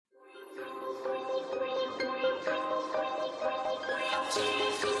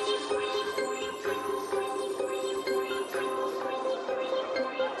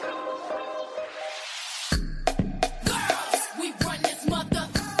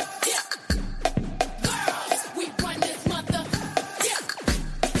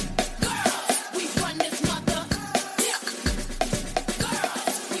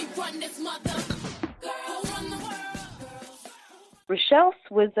Rachelle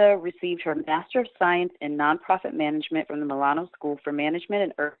Suissa received her Master of Science in Nonprofit Management from the Milano School for Management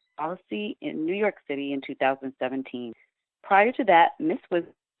and Urban Policy in New York City in 2017. Prior to that, Ms. Suissa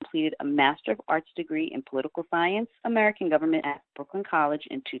completed a Master of Arts degree in Political Science, American Government at Brooklyn College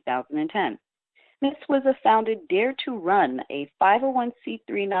in 2010. Ms. Suissa founded Dare to Run, a 501c3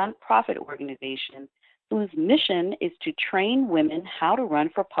 nonprofit organization whose mission is to train women how to run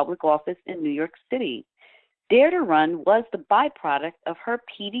for public office in New York City. Dare to Run was the byproduct of her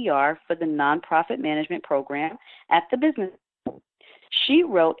PDR for the nonprofit management program at the business school. She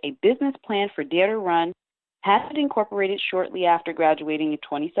wrote a business plan for Dare to Run, had it incorporated shortly after graduating in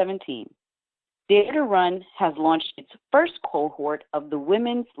 2017. Dare to Run has launched its first cohort of the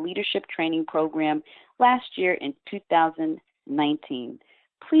Women's Leadership Training Program last year in 2019.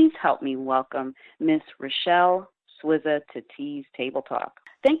 Please help me welcome Ms. Rachelle Suissa to Tea's Table Talk.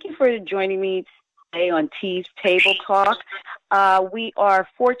 Thank you for joining me today on Tea's Table Talk. We are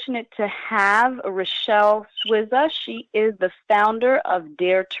fortunate to have Rachelle Suissa. She is the founder of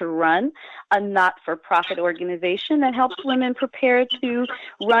Dare to Run, a not-for-profit organization that helps women prepare to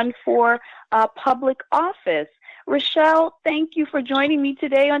run for public office. Rachelle, thank you for joining me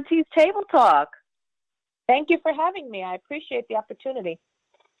today on Tea's Table Talk. Thank you for having me. I appreciate the opportunity.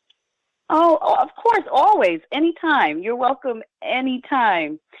 Oh, of course, always, anytime. You're welcome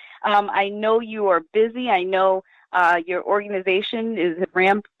anytime. I know you are busy. I know your organization is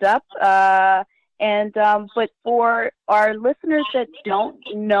ramped up. But for our listeners that don't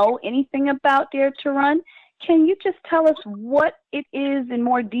know anything about Dare to Run, can you just tell us what it is in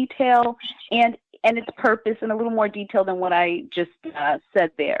more detail and its purpose in a little more detail than what I just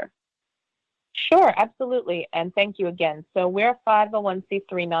said there? Sure, absolutely. And thank you again. So we're a 501c3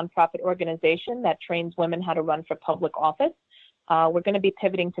 nonprofit organization that trains women how to run for public office. We're going to be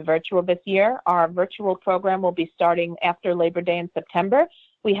pivoting to virtual this year. Our virtual program will be starting after Labor Day in September.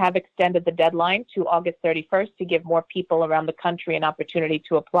 We have extended the deadline to August 31st to give more people around the country an opportunity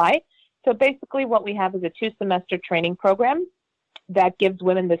to apply. So basically what we have is a 2-semester training program that gives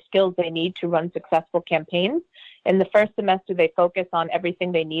women the skills they need to run successful campaigns. In the first semester, they focus on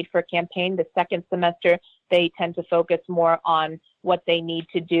everything they need for a campaign. The second semester, they tend to focus more on what they need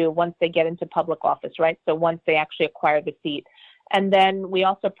to do once they get into public office, right? So once they actually acquire the seat. And then we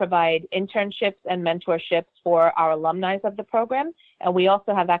also provide internships and mentorships for our alumni of the program. And we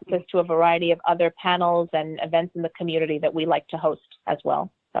also have access to a variety of other panels and events in the community that we like to host as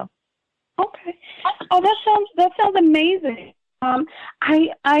well. So, okay. Oh, that sounds amazing. I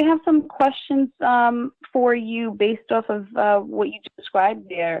have some questions for you based off of what you described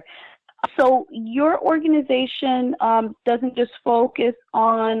there. So your organization doesn't just focus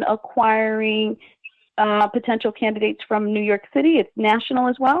on acquiring potential candidates from New York City. It's national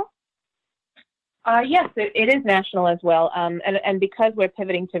as well? Yes, it is national as well. And because we're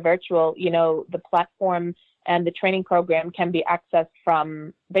pivoting to virtual, the platform and the training program can be accessed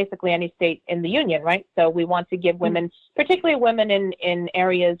from basically any state in the union, right? So we want to give women, particularly women in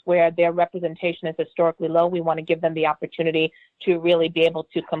areas where their representation is historically low, we want to give them the opportunity to really be able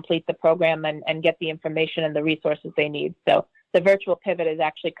to complete the program and get the information and the resources they need. So the virtual pivot is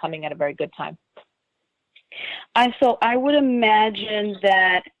actually coming at a very good time. So I would imagine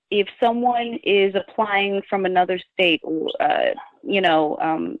that if someone is applying from another state,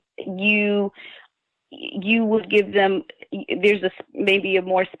 you would give them, there's maybe a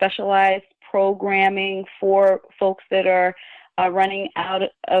more specialized programming for folks that are running out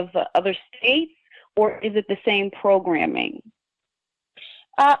of other states, or is it the same programming?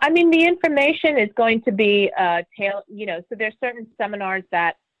 The information is going to be so there's certain seminars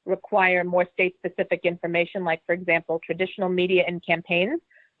that require more state-specific information, like, for example, traditional media and campaigns.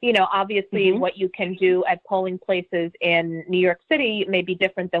 Obviously what you can do at polling places in New York City may be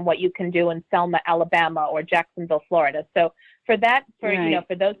different than what you can do in Selma, Alabama, or Jacksonville, Florida. So for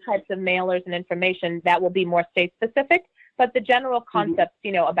those types of mailers and information, that will be more state-specific. But the general concepts,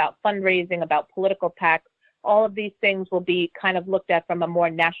 about fundraising, about political PACs, all of these things will be kind of looked at from a more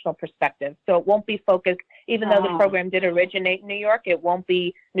national perspective. So it won't be focused, even though the program did originate in New York, it won't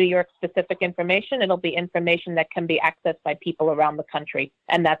be New York specific information. It'll be information that can be accessed by people around the country,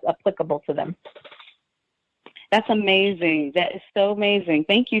 and that's applicable to them. That's amazing. That is so amazing.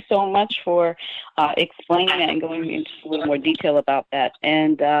 Thank you so much for explaining that and going into a little more detail about that.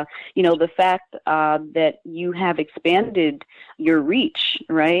 And, the fact that you have expanded your reach,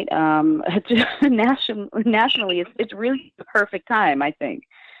 right, nationally, it's really the perfect time, I think.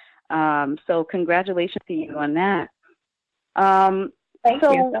 So congratulations to you on that. Thank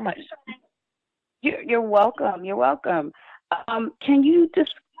you so much. You're welcome. You're welcome. Can you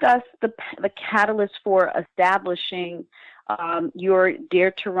discuss the catalyst for establishing your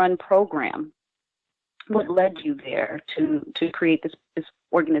Dare to Run program. What led you there to create this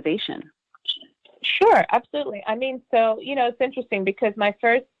organization? Sure, absolutely. I mean, so, it's interesting because my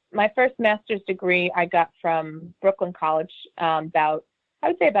first master's degree I got from Brooklyn College I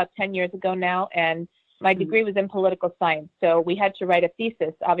would say about 10 years ago now, and my degree was in political science. So we had to write a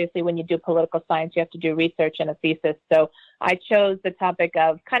thesis. Obviously, when you do political science, you have to do research and a thesis. So I chose the topic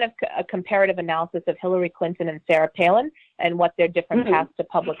of kind of a comparative analysis of Hillary Clinton and Sarah Palin and what their different paths to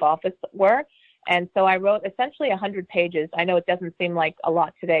public office were. And so I wrote essentially 100 pages. I know it doesn't seem like a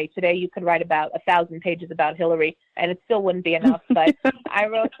lot today. Today you could write about 1,000 pages about Hillary, and it still wouldn't be enough. But I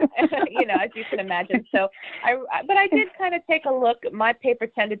wrote, as you can imagine. So but I did kind of take a look. My paper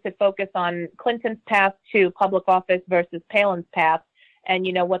tended to focus on Clinton's path to public office versus Palin's path, and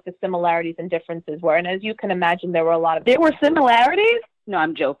what the similarities and differences were. And as you can imagine, there were a lot of. There were similarities? No,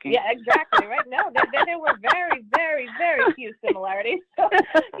 I'm joking. Yeah, exactly. Right. No, there were very, very, very few similarities. So,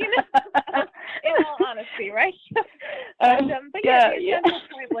 in all honesty, right? But the essential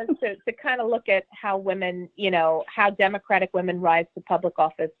point was to kind of look at how women, how Democratic women rise to public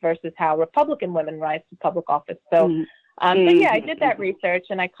office versus how Republican women rise to public office. So, I did that research,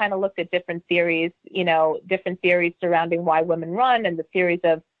 and I kind of looked at different theories, surrounding why women run and the theories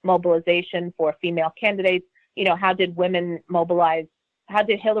of mobilization for female candidates. How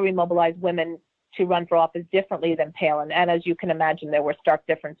did Hillary mobilize women to run for office differently than Palin? And as you can imagine, there were stark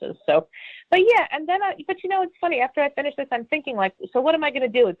differences. So, and then, it's funny, after I finished this, I'm thinking so what am I going to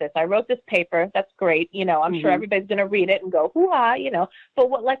do with this? I wrote this paper. That's great. I'm sure everybody's going to read it and go, hoo-ha, but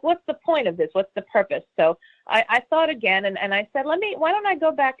what's the point of this? What's the purpose? So I thought again, and I said, why don't I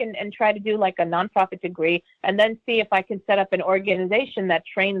go back and try to do like a nonprofit degree and then see if I can set up an organization that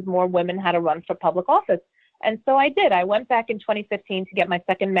trains more women how to run for public office. And so I did. I went back in 2015 to get my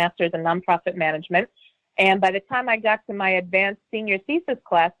second master's in nonprofit management. And by the time I got to my advanced senior thesis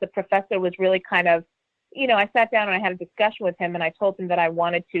class, the professor was really kind of, I sat down and I had a discussion with him, and I told him that I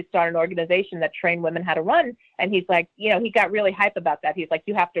wanted to start an organization that trained women how to run. And he's like, he got really hype about that. He's like,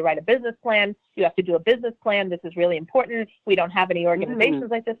 you have to write a business plan. You have to do a business plan. This is really important. We don't have any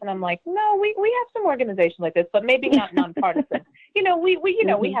organizations like this. And I'm like, no, we have some organizations like this, but maybe not nonpartisan.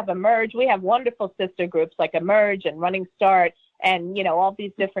 We have Emerge. We have wonderful sister groups like Emerge and Running Start and, all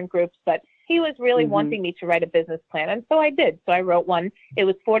these different groups. But he was really wanting me to write a business plan. And so I did. So I wrote one. It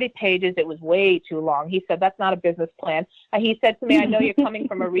was 40 pages. It was way too long. He said, that's not a business plan. He said to me, I know you're coming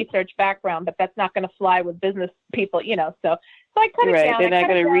from a research background, but that's not going to fly with business people, So I cut it down. They're not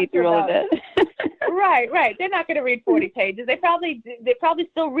going to read through all of that. Right. They're not going to read 40 pages. They're probably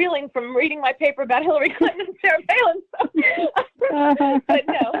still reeling from reading my paper about Hillary Clinton and Sarah Palin. But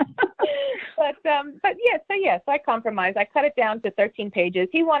no. So I compromised. I cut it down to 13 pages.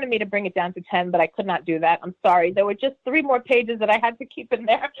 He wanted me to bring it down to 10, but I could not do that. I'm sorry. There were just 3 more pages that I had to keep in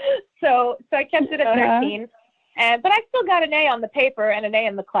there. So I kept it at 13. But I still got an A on the paper and an A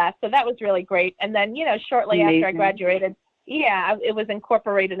in the class. So that was really great. And then, shortly after I graduated, it was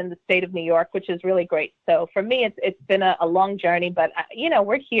incorporated in the state of New York, which is really great. So for me, it's been a long journey, but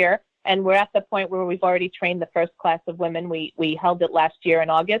we're here and we're at the point where we've already trained the first class of women. We held it last year in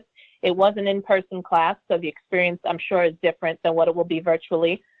August. It was an in-person class, so the experience, I'm sure, is different than what it will be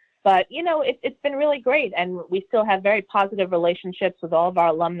virtually. But, it's been really great, and we still have very positive relationships with all of our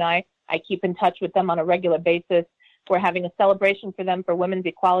alumni. I keep in touch with them on a regular basis. We're having a celebration for them for Women's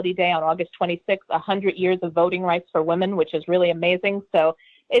Equality Day on August 26th, 100 years of voting rights for women, which is really amazing. So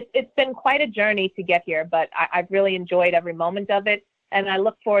it's been quite a journey to get here, but I've really enjoyed every moment of it. And I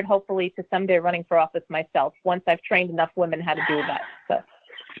look forward, hopefully, to someday running for office myself once I've trained enough women how to do that. So.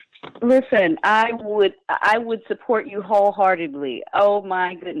 Listen, I would support you wholeheartedly. Oh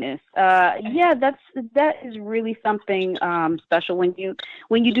my goodness. That is really something special when you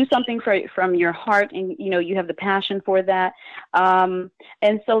do something from your heart and you have the passion for that. And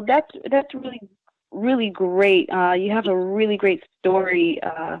so that's really great. You have a really great story,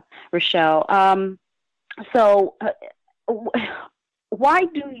 Rachelle. So why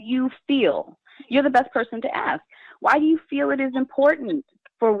do you feel, you're the best person to ask, why do you feel it is important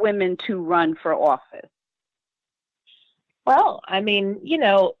for women to run for office? Well, I mean,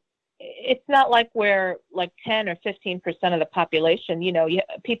 it's not like we're like 10 or 15% of the population.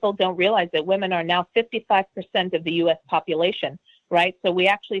 People don't realize that women are now 55% of the U.S. population, right? So we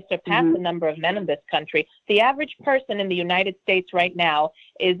actually surpass the number of men in this country. The average person in the United States right now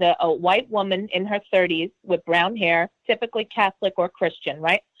is a white woman in her 30s with brown hair, typically Catholic or Christian,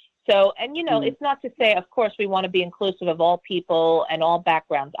 right? So, and it's not to say, of course, we want to be inclusive of all people and all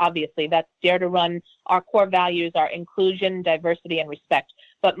backgrounds. Obviously, that's Dare to Run. Our core values are inclusion, diversity, and respect.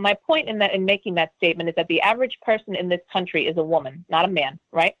 But my point in making that statement is that the average person in this country is a woman, not a man,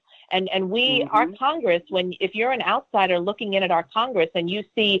 right? And we, our Congress, if you're an outsider looking in at our Congress and you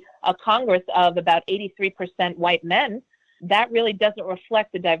see a Congress of about 83% white men, that really doesn't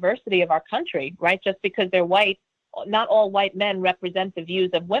reflect the diversity of our country, right? Just because they're white, not all white men represent the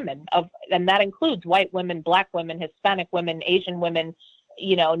views of women, and that includes white women, black women, Hispanic women, Asian women,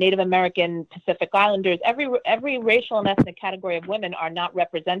 Native American, Pacific Islanders. Every racial and ethnic category of women are not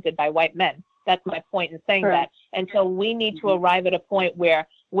represented by white men. That's my point in saying that. And so we need to arrive at a point where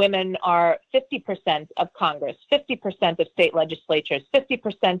women are 50% of Congress, 50% of state legislatures,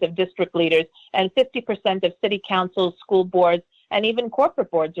 50% of district leaders, and 50% of city councils, school boards, and even corporate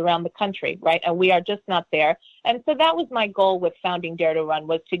boards around the country, right? And we are just not there. And so that was my goal with founding Dare to Run,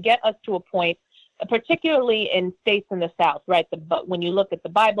 was to get us to a point, particularly in states in the South, right? But when you look at the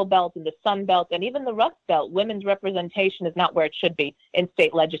Bible Belt and the Sun Belt and even the Rust Belt, women's representation is not where it should be in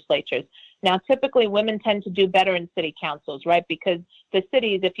state legislatures. Now, typically, women tend to do better in city councils, right? Because the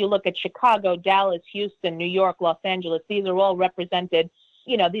cities, if you look at Chicago, Dallas, Houston, New York, Los Angeles, these are all represented.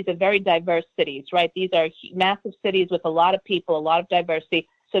 These are very diverse cities, right? These are massive cities with a lot of people, a lot of diversity.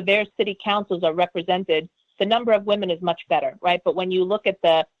 So their city councils are represented. The number of women is much better, right? But when you look at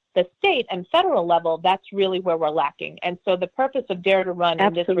the state and federal level, that's really where we're lacking. And so the purpose of Dare to Run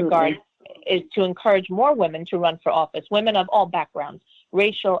in this regard is to encourage more women to run for office, women of all backgrounds,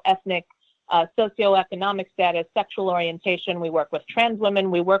 racial, ethnic, socioeconomic status, sexual orientation. We work with trans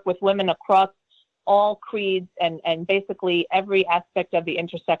women. We work with women across all creeds and basically every aspect of the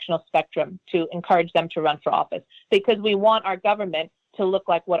intersectional spectrum to encourage them to run for office, because we want our government to look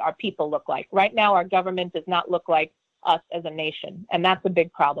like what our people look like. Right now, our government does not look like us as a nation, and that's a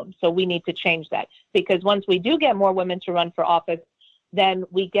big problem. So we need to change that, because once we do get more women to run for office, then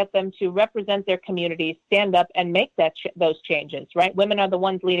we get them to represent their communities, stand up and make those changes, right? Women are the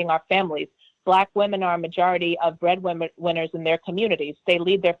ones leading our families. Black women are a majority of breadwinners in their communities. They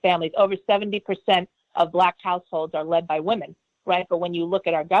lead their families. Over 70% of Black households are led by women, right? But when you look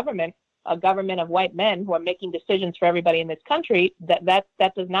at our government, a government of white men who are making decisions for everybody in this country, that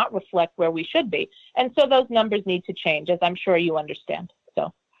does not reflect where we should be. And so those numbers need to change, as I'm sure you understand.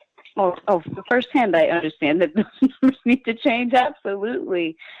 So. Oh, firsthand, I understand that those numbers need to change.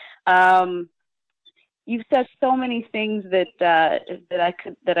 Absolutely. You've said so many things that I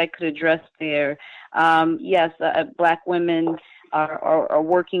could address there. Yes, Black women are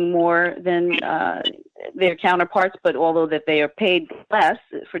working more than their counterparts, but although that they are paid less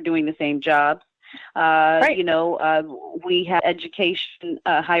for doing the same jobs. Right. We have education,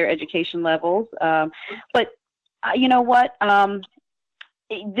 higher education levels, but you know what?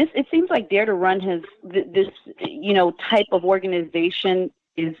 It seems like Dare to Run has this type of organization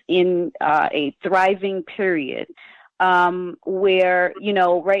is in a thriving period, where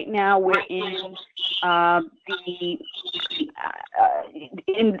right now we're in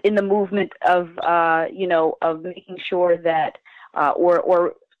the movement of of making sure that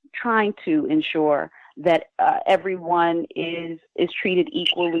or trying to ensure that everyone is treated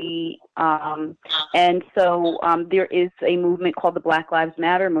equally, and so there is a movement called the Black Lives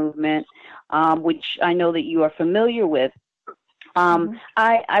Matter movement, which I know that you are familiar with.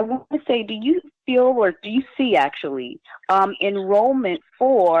 I want to say, do you feel or do you see actually enrollment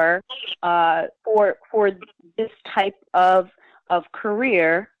for this type of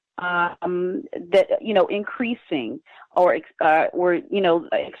career that increasing or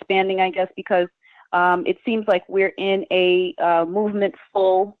expanding, I guess, because it seems like we're in a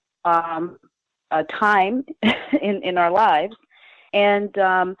movement-full time in our lives, and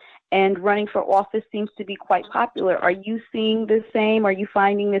running for office seems to be quite popular. Are you seeing the same? Are you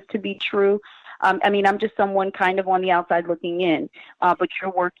finding this to be true? I'm just someone kind of on the outside looking in, but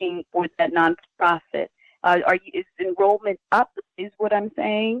you're working with that nonprofit. Is enrollment up, is what I'm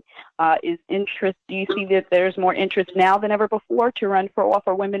saying? Is interest, do you see that there's more interest now than ever before to run for office,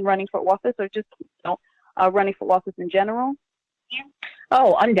 or women running for office, or just running for office in general?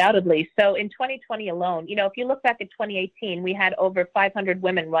 Oh, undoubtedly. So in 2020 alone, if you look back at 2018, we had over 500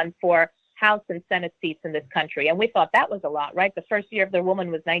 women run for House and Senate seats in this country. And we thought that was a lot, right? The first year of the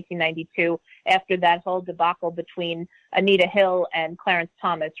woman was 1992, after that whole debacle between Anita Hill and Clarence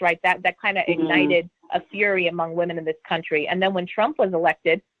Thomas, right? That kind of ignited a fury among women in this country. And then when Trump was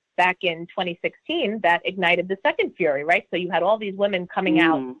elected back in 2016, that ignited the second fury, right? So you had all these women coming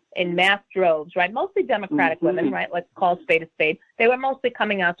out in mass droves, right? Mostly Democratic women, right? Let's call a spade a spade. They were mostly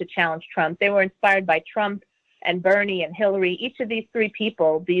coming out to challenge Trump. They were inspired by Trump and Bernie and Hillary. Each of these three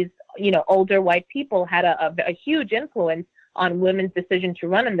people, these older white people, had a huge influence on women's decision to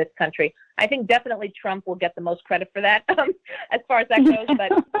run in this country. I think definitely Trump will get the most credit for that, as far as that goes.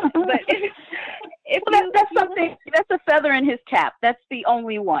 But that's something. That's a feather in his cap. That's the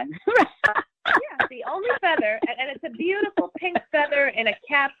only one. Yeah, the only feather, and it's a beautiful pink feather in a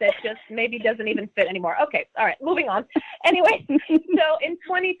cap that just maybe doesn't even fit anymore. Okay, all right, moving on. Anyway, so in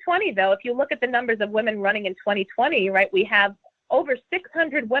 2020, though, if you look at the numbers of women running in 2020, right, we have over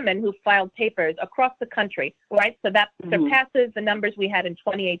 600 women who filed papers across the country, right? So that surpasses the numbers we had in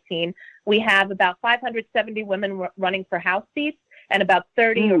 2018. We have about 570 women running for House seats and about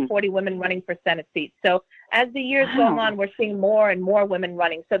 30 or 40 women running for Senate seats. So as the years go on, we're seeing more and more women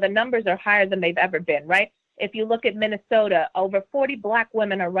running. So the numbers are higher than they've ever been, right? If you look at Minnesota, over 40 Black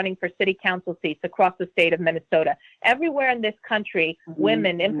women are running for city council seats across the state of Minnesota. Everywhere in this country,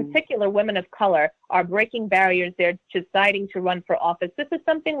 women, in particular women of color, are breaking barriers. They're deciding to run for office. This is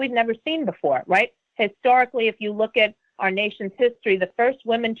something we've never seen before, right? Historically, if you look at our nation's history, the first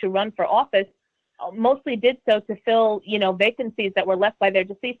women to run for office mostly did so to fill, vacancies that were left by their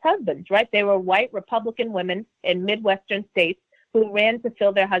deceased husbands, right? They were white Republican women in Midwestern states who ran to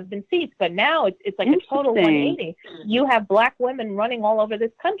fill their husband's seats. But now it's like a total 180. You have Black women running all over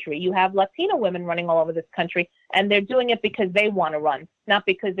this country. You have Latino women running all over this country, and they're doing it because they want to run, not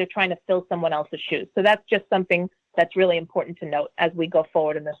because they're trying to fill someone else's shoes. So that's just something that's really important to note as we go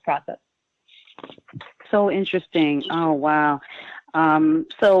forward in this process. So interesting. Oh, wow.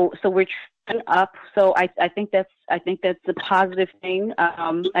 So we're up. So I think that's a positive thing.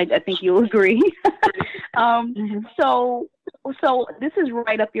 I think you'll agree. So this is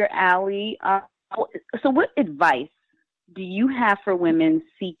right up your alley. So what advice do you have for women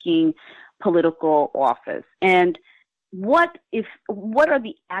seeking political office? And what are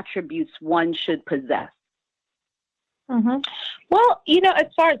the attributes one should possess? Well, as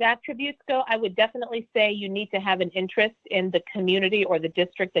far as attributes go, I would definitely say you need to have an interest in the community or the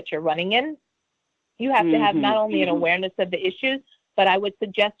district that you're running in. You have to have not only an awareness of the issues, but I would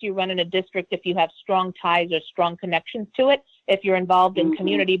suggest you run in a district if you have strong ties or strong connections to it. If you're involved in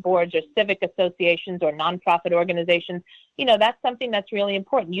community boards or civic associations or nonprofit organizations, that's something that's really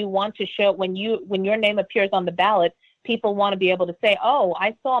important. You want to show when your name appears on the ballot, people want to be able to say, oh,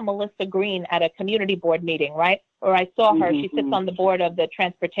 I saw Melissa Green at a community board meeting, right? Or I saw her, she sits on the board of the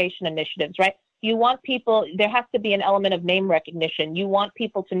transportation initiatives, right? You want people, there has to be an element of name recognition. You want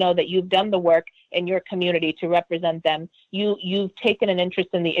people to know that you've done the work in your community to represent them. You've taken an interest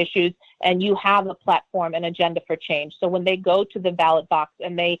in the issues, and you have a platform and agenda for change. So when they go to the ballot box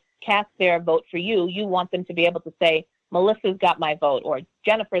and they cast their vote for you, you want them to be able to say, Melissa's got my vote, or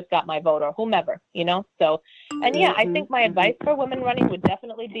Jennifer's got my vote, or whomever, So, and yeah, I think my advice for women running would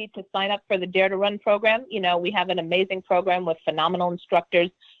definitely be to sign up for the Dare to Run program. We have an amazing program with phenomenal instructors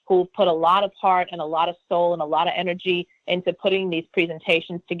who put a lot of heart and a lot of soul and a lot of energy into putting these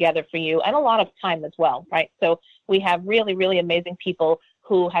presentations together for you, and a lot of time as well, right? So we have really, really amazing people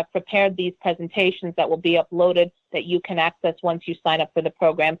who have prepared these presentations that will be uploaded that you can access once you sign up for the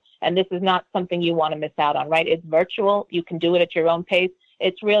program. And this is not something you want to miss out on, right? It's virtual. You can do it at your own pace.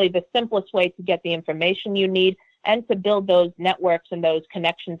 It's really the simplest way to get the information you need and to build those networks and those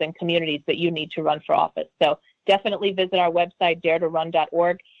connections and communities that you need to run for office. So definitely visit our website,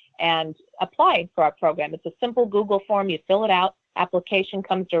 daretorun.org, and apply for our program. It's a simple Google form. You fill it out, application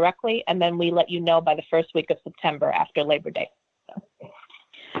comes directly, and then we let you know by the first week of September after Labor Day.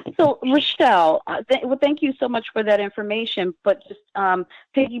 So, Rachelle, thank you so much for that information. But just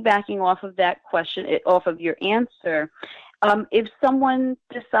piggybacking off of that question, off of your answer, if someone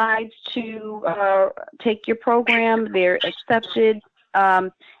decides to take your program, they're accepted,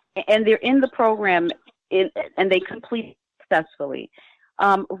 and they're in the program, and they complete successfully,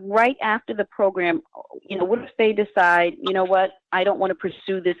 right after the program, what if they decide, what, I don't want to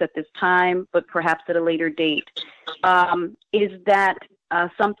pursue this at this time, but perhaps at a later date? Is that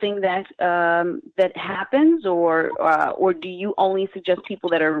something that that happens, or do you only suggest people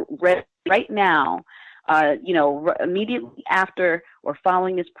that are ready right now, immediately after or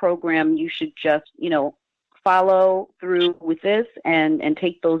following this program, you should just, follow through with this and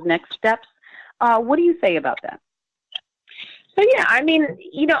take those next steps? What do you say about that? So, yeah,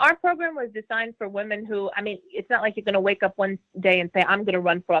 our program was designed for women who, it's not like you're going to wake up one day and say, I'm going to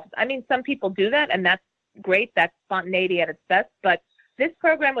run for office. Some people do that, and that's great. That's spontaneity at its best. But this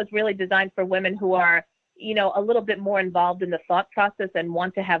program was really designed for women who are, a little bit more involved in the thought process and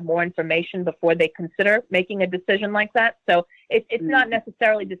want to have more information before they consider making a decision like that. So it's not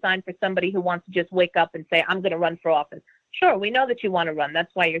necessarily designed for somebody who wants to just wake up and say, I'm going to run for office. Sure, we know that you want to run.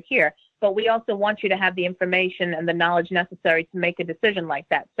 That's why you're here. but we also want you to have the information and the knowledge necessary to make a decision like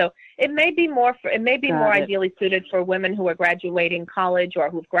that. So it may be more ideally suited for women who are graduating college or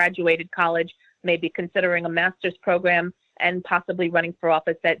who've graduated college, maybe considering a master's program and possibly running for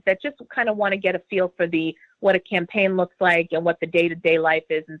office, that just kind of want to get a feel for what a campaign looks like and what the day-to-day life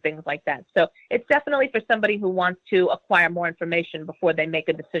is and things like that. So it's definitely for somebody who wants to acquire more information before they make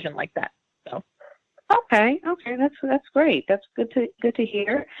a decision like that. So. Okay, that's great. That's good to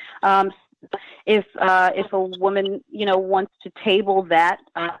hear. If a woman wants to table that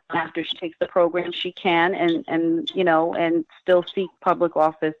after she takes the program, she can, and still seek public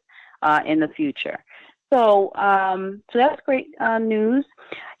office in the future. So that's great news.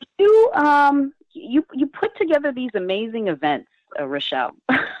 You put together these amazing events, Rachelle.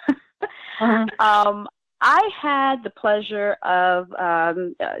 Uh-huh. I had the pleasure of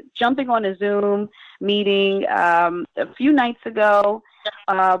jumping on a Zoom meeting a few nights ago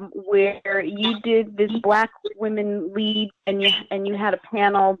where you did this Black Women Lead, and you had a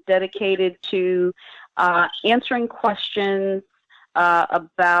panel dedicated to answering questions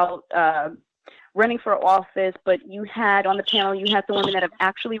about running for office. But you had on the panel, you had some women that have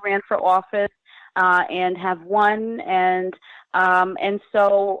actually ran for office and have won, and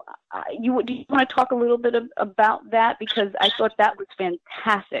so do you want to talk a little bit about that, because I thought that was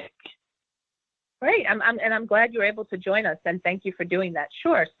fantastic. Great, I'm glad you were able to join us, and thank you for doing that.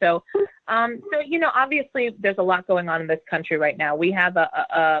 Sure. So obviously there's a lot going on in this country right now. We have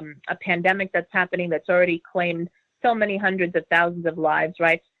a pandemic that's happening that's already claimed so many hundreds of thousands of lives,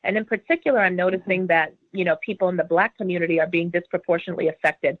 right? And in particular, I'm noticing that people in the Black community are being disproportionately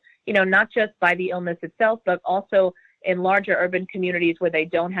affected. Not just by the illness itself, but also in larger urban communities where they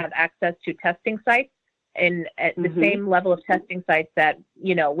don't have access to testing sites and at the same level of testing sites that,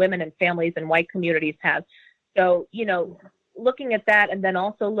 women and families in white communities have. So, looking at that, and then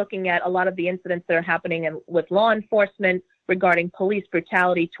also looking at a lot of the incidents that are happening with law enforcement regarding police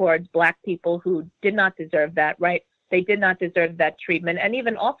brutality towards Black people who did not deserve that, right? They did not deserve that treatment. And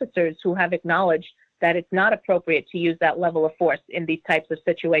even officers who have acknowledged that it's not appropriate to use that level of force in these types of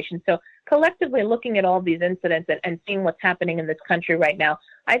situations. So collectively looking at all these incidents and seeing what's happening in this country right now,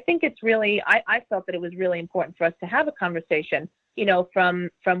 I think it's really, I felt that it was really important for us to have a conversation,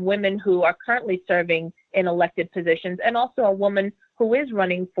 from women who are currently serving in elected positions, and also a woman who is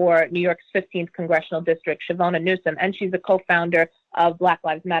running for New York's 15th congressional district, Shavona Newsom, and she's a co-founder of Black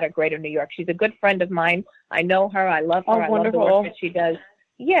Lives Matter Greater New York. She's a good friend of mine. I know her. I love her. I love the work that she does.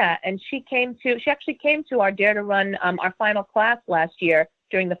 Yeah, and she actually came to our Dare to Run, our final class last year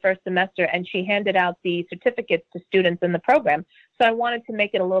during the first semester, and she handed out the certificates to students in the program. So I wanted to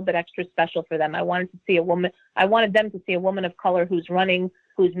make it a little bit extra special for them. I wanted them to see a woman of color who's running,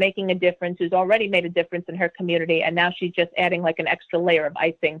 who's making a difference, who's already made a difference in her community, and now she's just adding like an extra layer of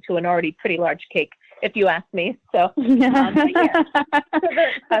icing to an already pretty large cake, if you ask me. So, yeah.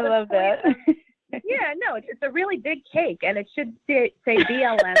 I love that. Yeah, no, it's a really big cake, and it should say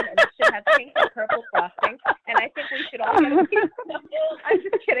BLM, and it should have pink and purple frosting, and I think we should all get a piece. No, I'm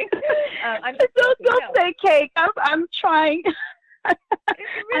just kidding. Don't say cake. I'm trying.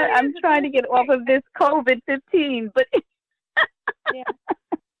 Really I'm trying to get off of this COVID-19, but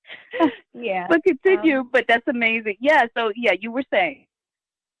yeah. But continue. But that's amazing. Yeah. So you were saying.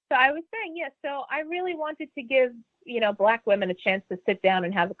 So I was saying, yes. So I really wanted to give Black women a chance to sit down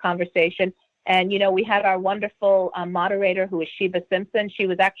and have a conversation. And, we had our wonderful moderator, who is Sheba Simpson. She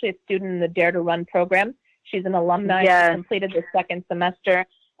was actually a student in the Dare to Run program. She's an alumni. Yes. She completed the second semester.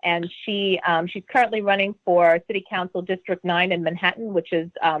 And she's currently running for City Council District 9 in Manhattan, which is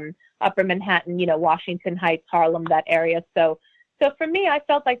Upper Manhattan, Washington Heights, Harlem, that area. So for me, I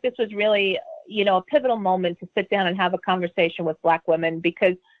felt like this was really, a pivotal moment to sit down and have a conversation with Black women,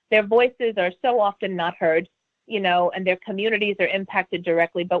 because their voices are so often not heard, and their communities are impacted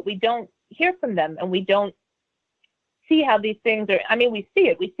directly, but we don't hear from them, and we don't see how these things are. I mean, we see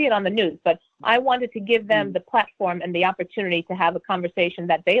it on the news, but I wanted to give them the platform and the opportunity to have a conversation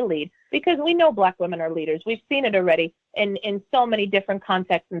that they lead, because we know Black women are leaders. We've seen it already in so many different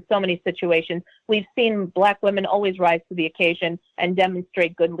contexts and so many situations. We've seen Black women always rise to the occasion and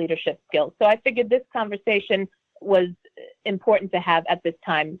demonstrate good leadership skills. So I figured this conversation was important to have at this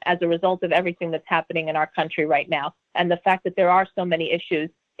time as a result of everything that's happening in our country right now, and the fact that there are so many issues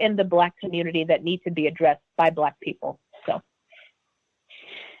in the Black community that need to be addressed by Black people. So,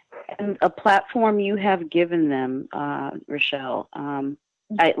 and a platform you have given them, Rachelle.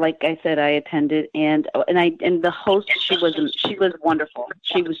 Like I said, I attended, and the host, she was wonderful.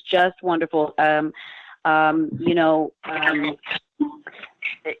 She was just wonderful.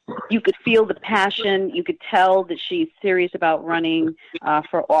 you could feel the passion. You could tell that she's serious about running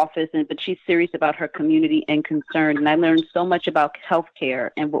for office, but she's serious about her community and concern. And I learned so much about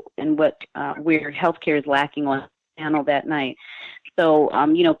healthcare and where healthcare is lacking on the panel that night. So,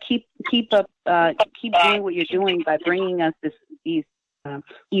 keep doing what you're doing by bringing us these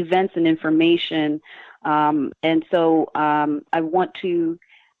events and information. And so I want to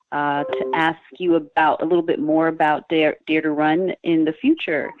ask you about a little bit more about Dare to Run in the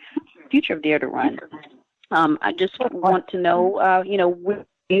future of Dare to Run. I just want to know, where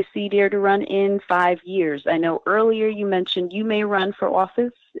do you see Dare to Run in 5 years? I know earlier you mentioned you may run for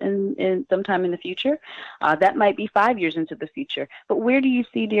office in sometime in the future. That might be 5 years into the future. But where do you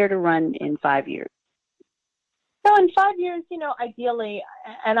see Dare to Run in 5 years? So in 5 years, ideally,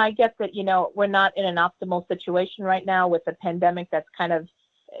 and I get that, we're not in an optimal situation right now with the pandemic that's kind of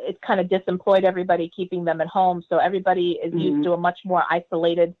disemployed everybody, keeping them at home. So everybody is used to a much more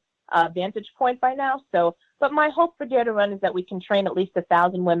isolated vantage point by now. So, but my hope for Dare to Run is that we can train at least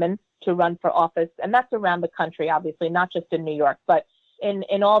 1,000 women to run for office. And that's around the country, obviously, not just in New York, but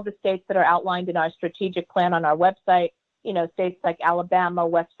in all the states that are outlined in our strategic plan on our website. States like Alabama,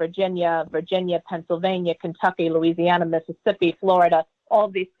 West Virginia, Pennsylvania, Kentucky, Louisiana, Mississippi, Florida, all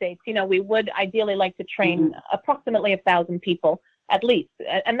of these states. We would ideally like to train approximately 1,000 people at least.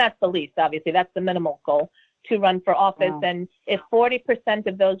 And that's the least, obviously. That's the minimal goal to run for office. Wow. And if 40%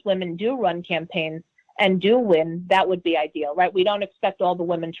 of those women do run campaigns and do win, that would be ideal, right? We don't expect all the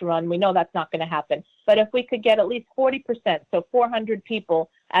women to run. We know that's not going to happen. But if we could get at least 40%, so 400 people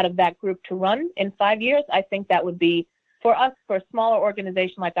out of that group to run in 5 years, I think that would be, for us, for a smaller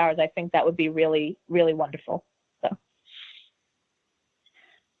organization like ours, I think that would be really, really wonderful. So.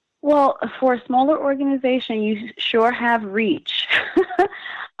 Well, for a smaller organization, you sure have reach.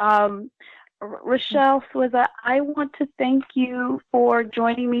 Rachelle, Suissa, I want to thank you for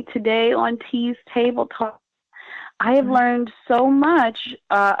joining me today on T's Table Talk. I have learned so much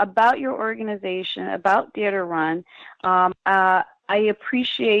about your organization, about Dare to Run. I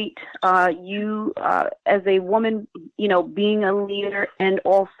appreciate you as a woman, being a leader, and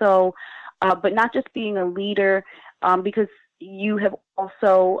also, but not just being a leader, because you have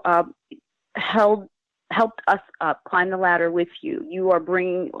also helped us climb the ladder with you. You are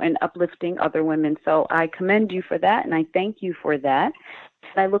bringing and uplifting other women. So I commend you for that, and I thank you for that.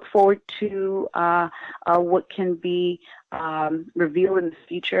 And I look forward to what can be revealed in the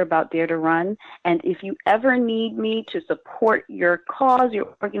future about Dare to Run. And if you ever need me to support your cause,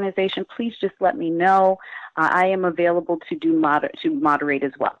 your organization, please just let me know. I am available to moderate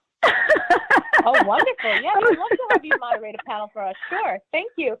as well. Oh, wonderful. Yeah, I'd love to have you moderate a panel for us. Sure.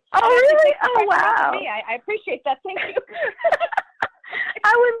 Thank you. Oh, really? Oh, wow. I appreciate that. Thank you.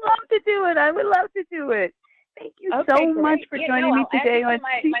 I would love to do it. Thank you so much for joining me today. On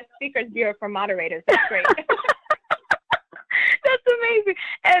my speakers bureau for moderators. That's great. That's amazing.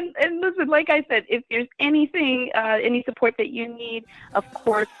 And listen, like I said, if there's anything, any support that you need, of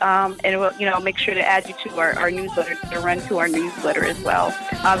course, and we'll, make sure to add you to our newsletter, to run to our newsletter as well.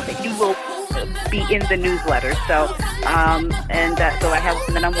 You will be in the newsletter. So, so I have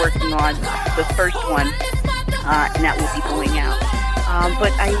one that I'm working on, the first one, and that will be going out.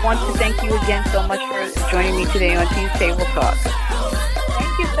 But I want to thank you again so much for joining me today on T's Table Talk.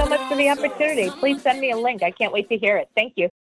 Thank you so much for the opportunity. Please send me a link. I can't wait to hear it. Thank you.